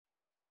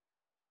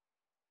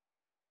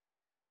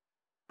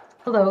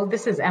Hello,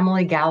 this is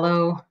Emily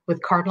Gallo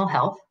with Cardinal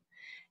Health,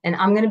 and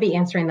I'm going to be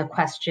answering the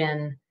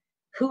question,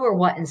 who or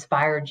what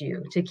inspired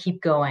you to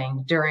keep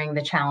going during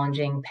the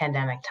challenging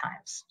pandemic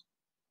times?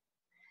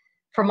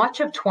 For much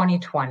of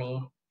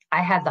 2020,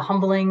 I had the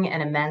humbling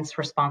and immense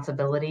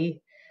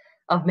responsibility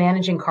of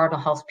managing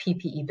Cardinal Health's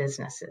PPE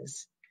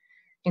businesses,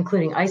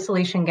 including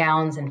isolation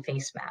gowns and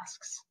face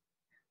masks.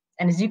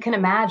 And as you can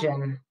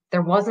imagine,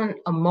 there wasn't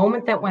a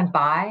moment that went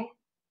by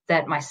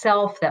that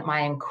myself, that my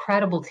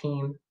incredible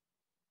team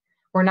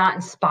were not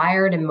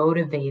inspired and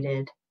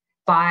motivated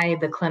by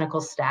the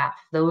clinical staff,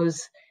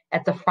 those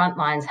at the front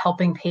lines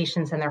helping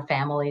patients and their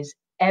families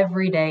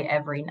every day,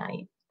 every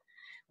night.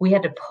 We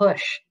had to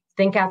push,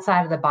 think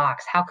outside of the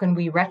box. How can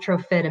we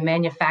retrofit a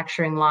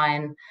manufacturing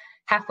line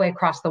halfway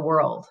across the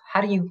world?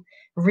 How do you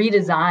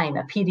redesign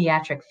a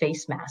pediatric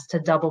face mask to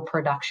double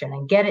production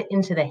and get it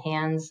into the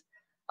hands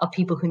of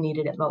people who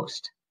needed it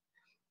most?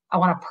 I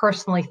want to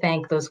personally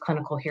thank those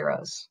clinical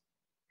heroes.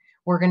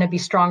 We're going to be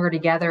stronger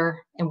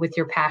together, and with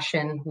your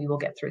passion, we will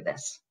get through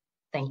this.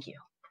 Thank you.